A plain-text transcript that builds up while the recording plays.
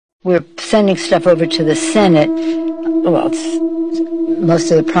We're sending stuff over to the Senate. Well, most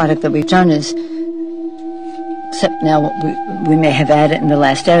of the product that we've done is, except now what we may have added in the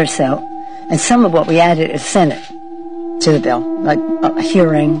last day or so, and some of what we added is Senate to the bill, like a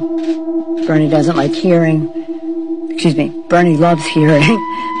hearing. Bernie doesn't like hearing. Excuse me, Bernie loves hearing.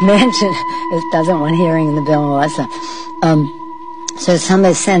 Manchin doesn't want hearing in the bill and all that stuff. So some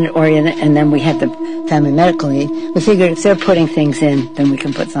is Senate-oriented, and then we have the family medical need. We figured if they're putting things in, then we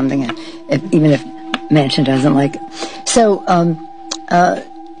can put something in, even if Manchin doesn't like it. So,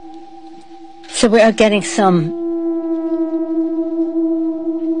 so we are getting some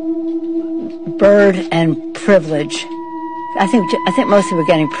bird and privilege. I think mostly we're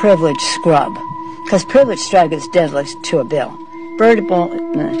getting privilege scrub, because privilege scrub is deadly to a bill. Birdable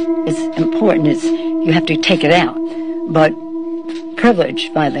is important. You have to take it out, but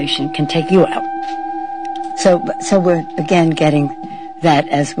privilege violation can take you out. So we're again getting that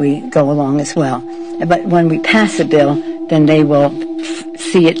as we go along as well. But when we pass a bill, then they will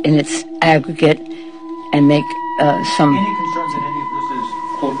see it in its aggregate and make some. Any concerns that any of this is,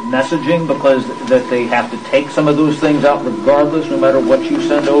 quote, messaging, because that they have to take some of those things out regardless, no matter what you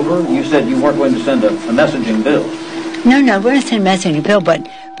send over? You said you weren't going to send a messaging bill. No, we're not sending a messaging bill, but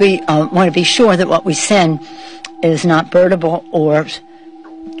we want to be sure that what we send is not birdable or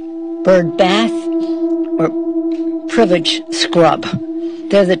bird bath or privilege scrub.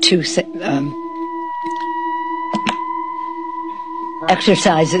 They're the two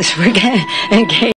exercises we're engaged